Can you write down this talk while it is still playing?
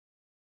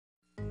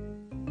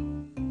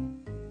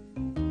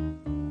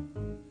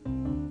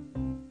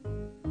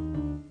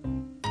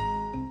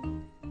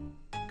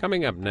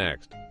Coming up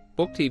next,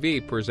 Book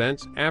TV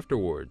presents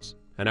Afterwards,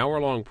 an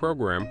hour-long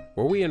program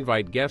where we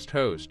invite guest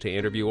hosts to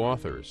interview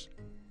authors.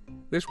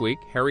 This week,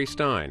 Harry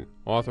Stein,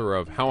 author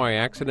of How I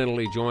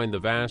Accidentally Joined the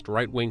Vast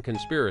Right-Wing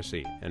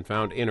Conspiracy and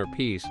Found Inner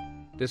Peace,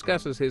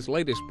 discusses his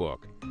latest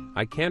book,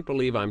 I Can't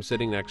Believe I'm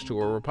Sitting Next to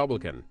a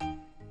Republican.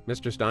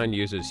 Mr. Stein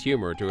uses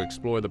humor to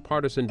explore the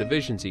partisan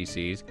divisions he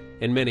sees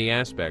in many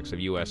aspects of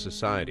U.S.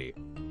 society.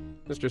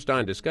 Mr.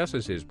 Stein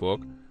discusses his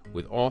book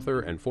with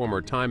author and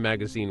former Time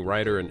magazine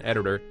writer and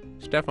editor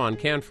Stefan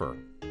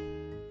Kanfer.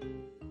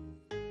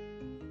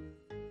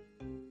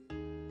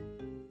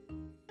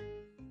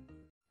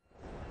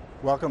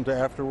 Welcome to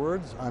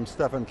Afterwards. I'm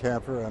Stefan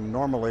Kanfer, and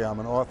normally I'm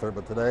an author,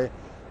 but today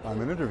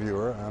I'm an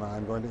interviewer, and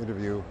I'm going to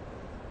interview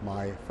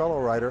my fellow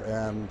writer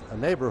and a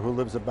neighbor who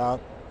lives about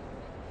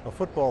a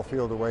football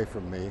field away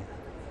from me,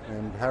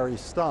 named Harry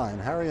Stein.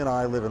 Harry and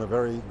I live in a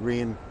very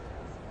green,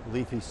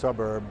 leafy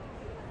suburb.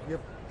 You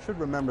should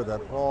remember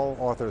that all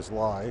authors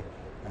lie,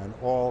 and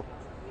all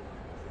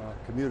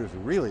commuters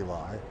really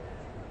lie,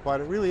 but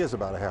it really is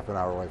about a half an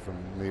hour away from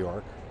New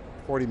York,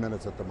 40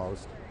 minutes at the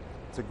most.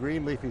 It's a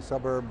green, leafy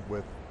suburb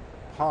with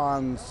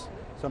ponds.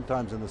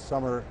 Sometimes in the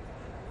summer,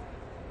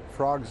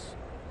 frogs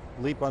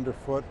leap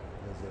underfoot.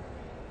 There's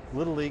a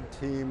Little League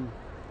team.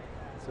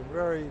 It's a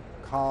very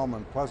calm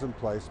and pleasant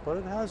place, but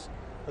it has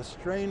a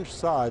strange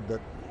side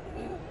that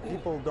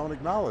people don't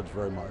acknowledge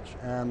very much,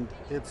 and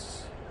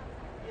it's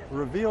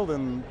revealed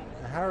in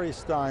Harry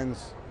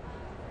Stein's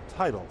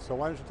title. So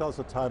why don't you tell us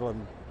the title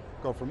and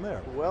go from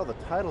there? Well, the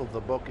title of the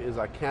book is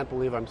I Can't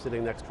Believe I'm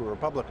Sitting Next to a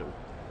Republican,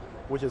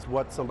 which is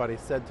what somebody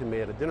said to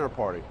me at a dinner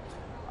party.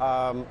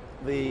 I'd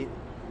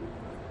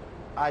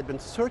been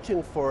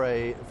searching for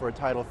a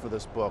title for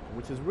this book,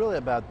 which is really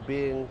about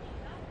being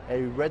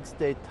a red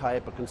state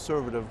type, a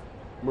conservative,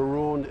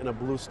 marooned in a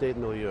blue state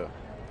milieu.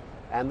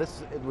 And it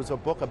was a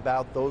book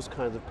about those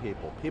kinds of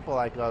people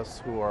like us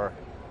who are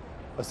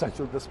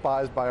essentially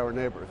despised by our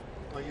neighbors.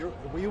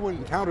 Well, you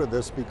encounter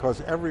this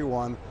because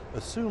everyone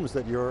assumes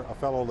that you're a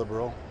fellow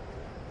liberal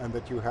and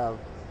that you have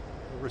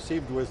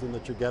received wisdom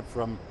that you get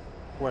from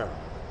where?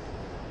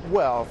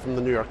 Well, from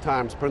the New York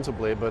Times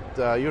principally, but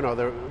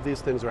these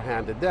things are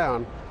handed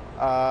down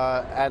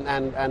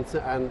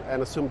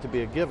and assumed to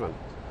be a given.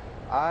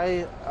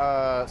 I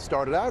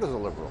started out as a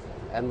liberal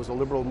and was a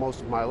liberal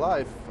most of my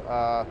life,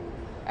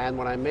 and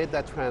when I made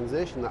that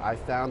transition, I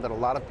found that a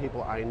lot of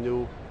people I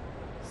knew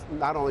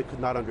not only could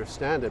not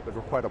understand it, but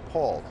were quite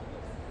appalled.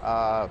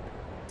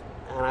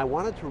 And I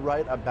wanted to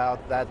write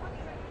about that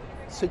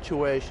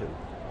situation,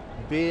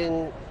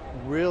 being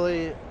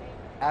really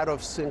out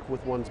of sync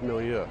with one's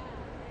milieu.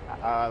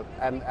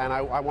 And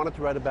I wanted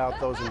to write about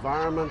those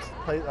environments,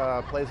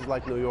 places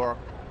like New York,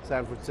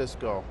 San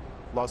Francisco,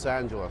 Los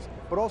Angeles,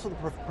 but also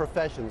the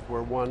professions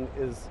where one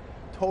is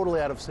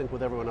totally out of sync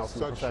with everyone else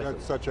in the profession.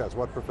 Such as,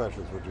 what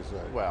professions would you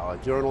say? Well,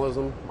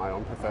 journalism, my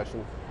own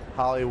profession,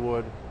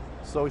 Hollywood,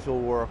 social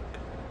work.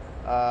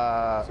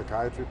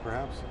 Psychiatry,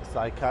 perhaps?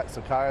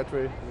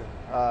 Psychiatry.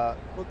 Yeah.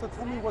 Well,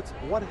 tell me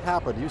what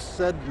happened. You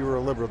said you were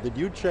a liberal. Did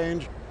you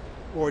change,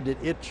 or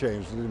did it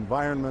change? Did the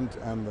environment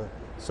and the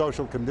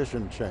social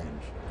condition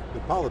change?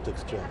 Did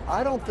politics change?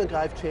 I don't think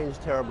I've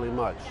changed terribly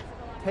much.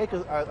 Take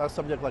a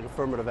subject like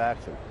affirmative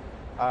action.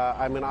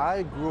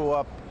 I grew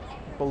up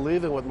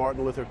believing what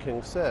Martin Luther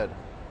King said,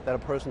 that a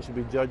person should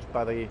be judged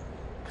by the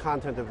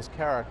content of his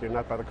character,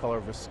 not by the color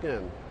of his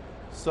skin.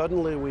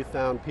 Suddenly we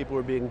found people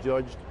were being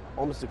judged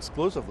almost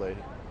exclusively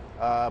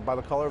by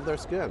the color of their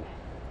skin.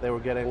 They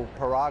were getting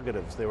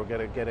prerogatives, they were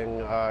getting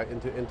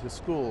into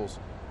schools,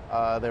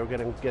 they were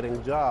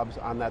getting jobs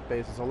on that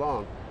basis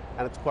alone,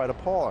 and it's quite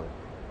appalling.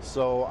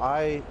 So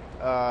I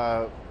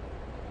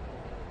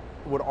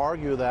would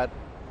argue that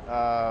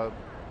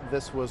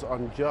this was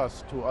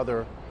unjust to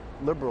other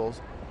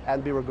liberals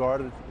and be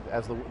regarded,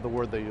 as the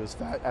word they use,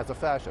 as a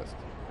fascist.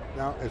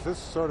 Now, is this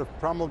sort of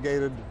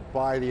promulgated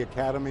by the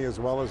academy as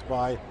well as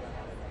by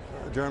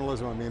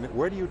journalism? I mean,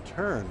 where do you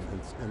turn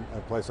in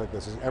a place like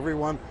this? Is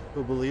everyone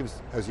who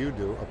believes, as you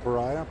do, a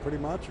pariah, pretty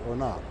much, or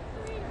not?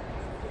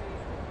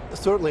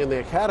 Certainly in the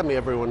academy,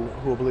 everyone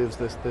who believes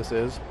this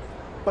is.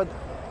 But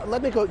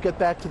let me get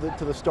back to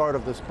the start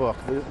of this book,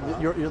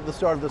 the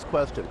start of this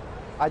question.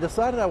 I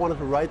decided I wanted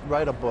to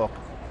write a book.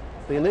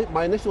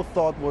 My initial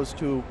thought was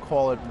to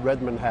call it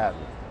Red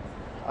Manhattan,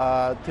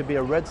 to be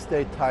a red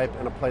state type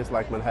in a place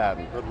like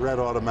Manhattan. But red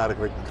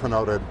automatically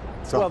connoted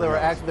something Well, there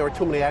else. were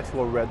too many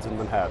actual reds in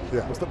Manhattan.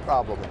 Yeah. Was the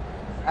problem.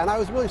 And I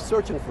was really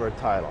searching for a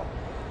title.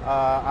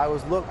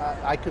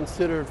 I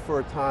considered for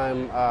a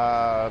time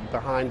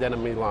Behind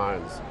Enemy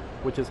Lines,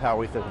 which is how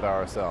we think of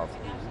ourselves.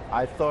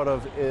 I thought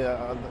of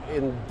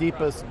in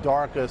deepest,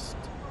 darkest,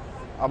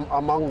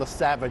 among the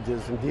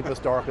savages in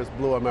deepest, darkest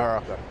blue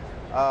America.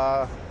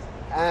 I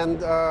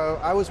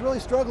was really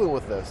struggling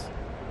with this.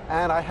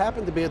 And I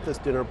happened to be at this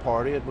dinner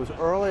party. It was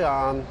early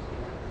on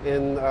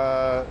in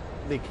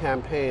the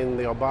campaign,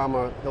 the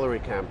Obama-Hillary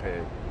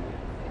campaign.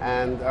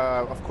 And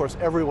of course,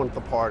 everyone at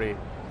the party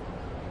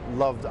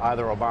loved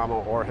either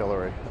Obama or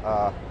Hillary.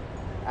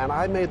 And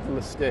I made the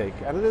mistake,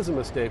 and it is a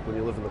mistake when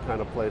you live in the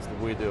kind of place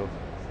that we do,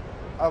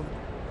 of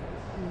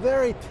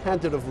very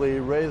tentatively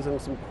raising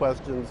some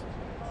questions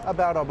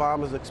about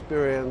Obama's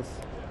experience,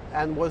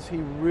 and was he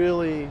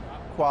really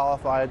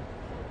qualified,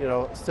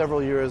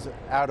 several years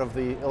out of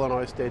the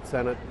Illinois State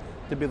Senate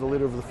to be the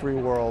leader of the free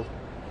world.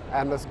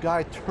 And this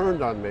guy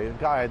turned on me, a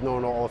guy I'd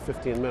known all of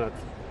 15 minutes,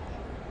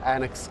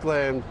 and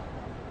exclaimed,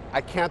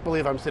 "I can't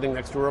believe I'm sitting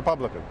next to a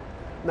Republican."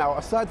 Now,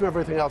 aside from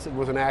everything else, it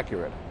was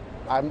inaccurate.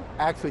 I'm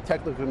actually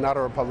technically not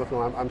a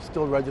Republican. I'm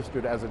still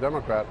registered as a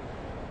Democrat.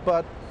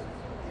 But,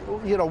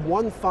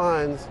 one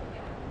finds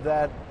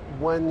that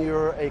when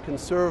you're a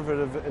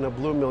conservative in a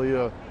blue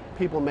milieu,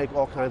 people make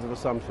all kinds of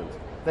assumptions.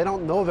 They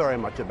don't know very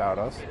much about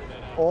us.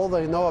 All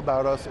they know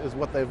about us is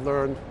what they've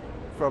learned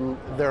from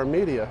their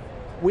media.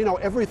 We know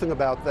everything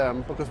about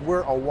them because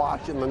we're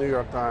awash in the New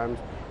York Times.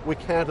 We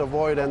can't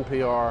avoid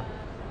NPR.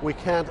 We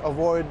can't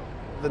avoid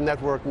the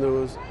network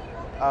news.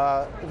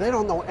 They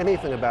don't know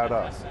anything about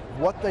us.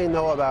 What they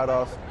know about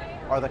us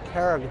are the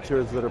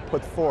caricatures that are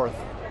put forth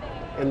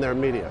in their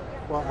media.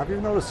 Well, have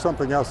you noticed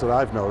something else that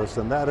I've noticed,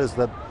 and that is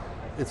that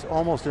it's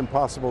almost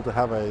impossible to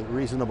have a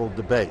reasonable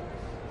debate.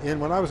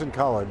 When I was in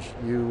college,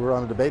 you were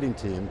on a debating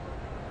team.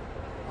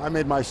 I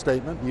made my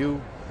statement.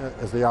 You,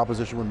 as the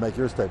opposition, would make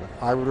your statement.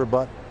 I would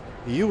rebut.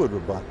 You would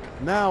rebut.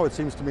 Now it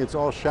seems to me it's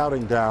all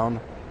shouting down.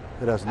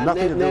 It has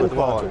nothing to do with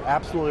logic.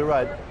 Absolutely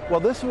right. Well,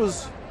 this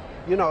was,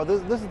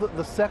 this is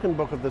the second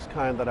book of this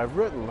kind that I've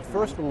written. The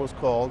first one was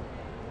called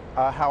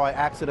How I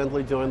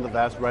Accidentally Joined the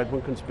Vast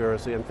Right-Wing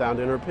Conspiracy and Found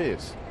Inner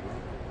Peace.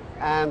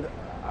 And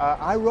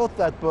I wrote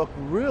that book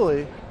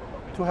really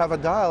to have a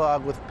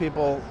dialogue with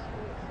people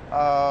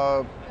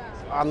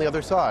on the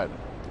other side,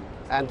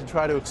 and to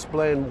try to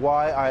explain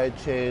why I had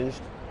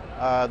changed,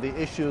 the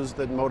issues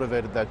that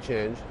motivated that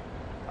change.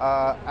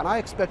 And I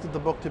expected the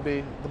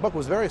book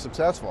was very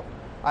successful.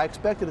 I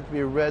expected it to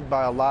be read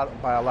by a lot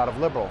of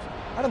liberals.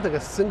 I don't think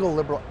a single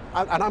liberal,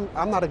 and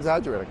I'm not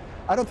exaggerating,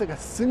 I don't think a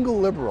single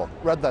liberal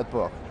read that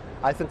book.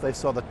 I think they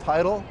saw the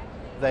title,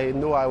 they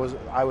knew I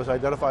was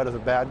identified as a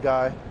bad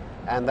guy,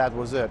 and that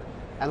was it.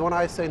 And when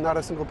I say not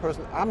a single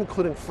person, I'm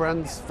including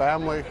friends,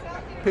 family,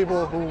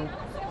 people who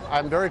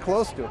I'm very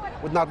close to,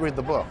 would not read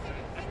the book.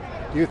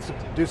 Do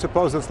you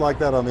suppose it's like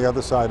that on the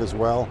other side as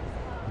well?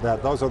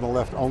 That those on the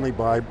left only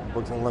buy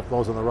books on the left,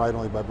 those on the right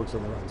only buy books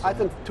on the right? I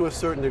think to a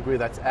certain degree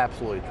that's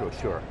absolutely true,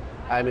 sure.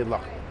 I mean,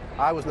 look,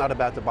 I was not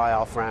about to buy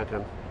Al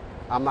Franken.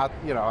 I'm not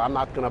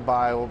going to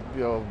buy,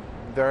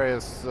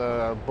 various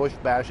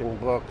Bush-bashing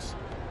books.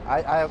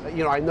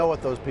 I know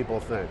what those people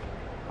think.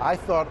 I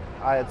thought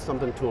I had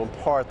something to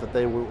impart that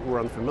they were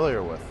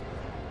unfamiliar with.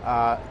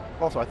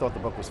 Also, I thought the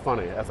book was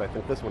funny, as I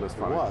think this one is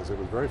funny. It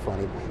was very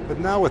funny. But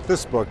now with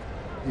this book,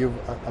 you've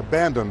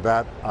abandoned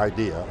that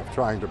idea of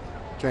trying to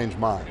change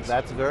minds.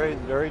 That's very,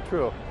 very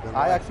true.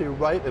 I actually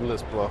write in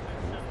this book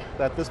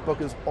that this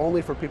book is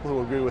only for people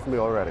who agree with me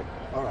already.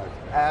 All right.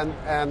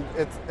 And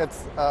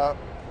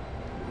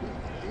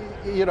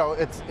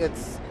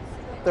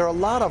there are a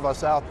lot of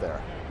us out there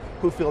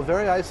who feel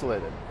very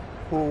isolated,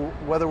 who,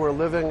 whether we're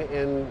living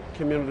in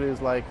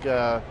communities like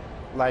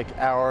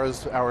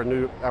ours, our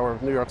New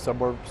York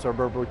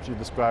suburb, which you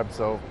described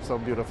so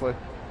beautifully.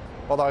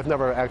 Although I've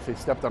never actually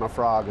stepped on a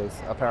frog, as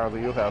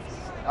apparently you have.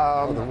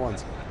 More than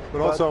once.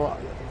 But also,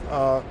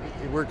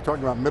 we're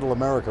talking about middle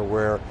America,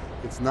 where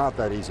it's not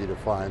that easy to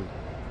find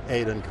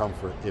aid and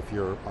comfort if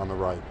you're on the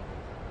right.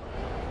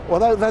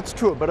 Well, that's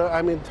true, but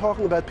I mean,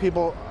 talking about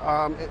people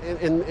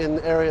in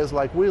areas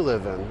like we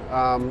live in.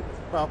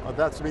 Well,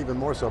 that's even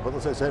more so, but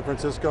let's say San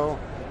Francisco,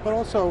 but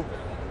also,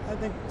 I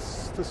think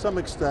to some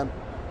extent,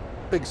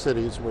 big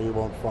cities where you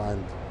won't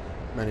find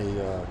many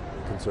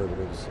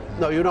conservatives.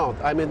 No, you don't.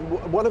 I mean,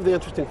 one of the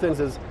interesting things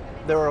is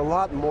there are a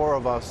lot more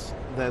of us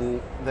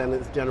than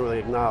is generally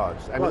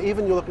acknowledged. I mean,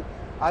 even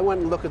I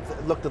went and looked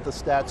at the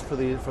stats for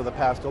the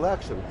past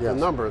election, the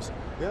numbers.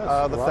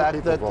 Yes, the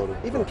fact that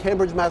even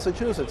Cambridge,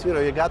 Massachusetts,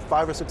 you got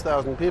 5,000 or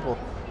 6,000 people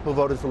who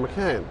voted for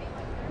McCain.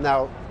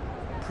 Now,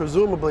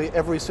 presumably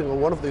every single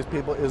one of these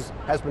people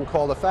has been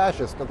called a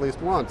fascist at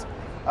least once.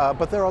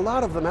 But there are a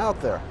lot of them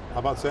out there. How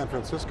about San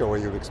Francisco, where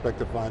you'd expect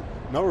to find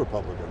no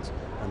Republicans,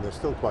 and there's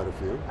still quite a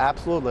few?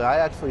 Absolutely. I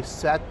actually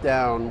sat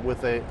down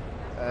with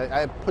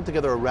I put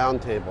together a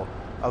round table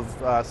of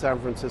San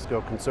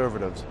Francisco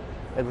conservatives.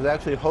 It was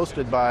actually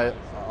hosted by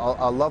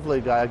a lovely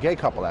guy, a gay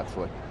couple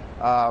actually,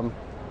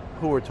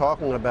 who were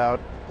talking about,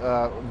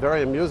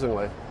 very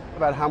amusingly,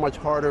 about how much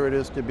harder it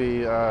is to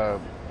be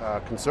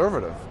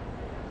conservative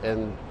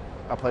in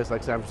a place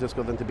like San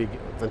Francisco than to be gay.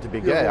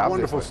 There's a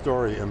wonderful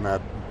story in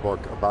that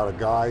book about a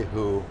guy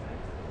who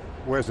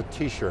wears a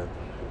T-shirt,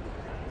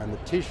 and the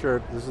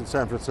T-shirt, this is in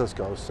San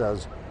Francisco,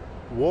 says,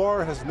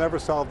 "War has never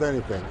solved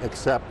anything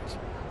except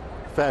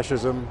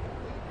fascism,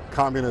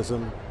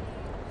 communism,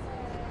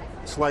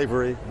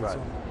 slavery." Right.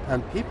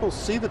 And people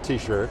see the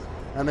T-shirt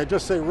and they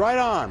just say, "Right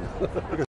on," because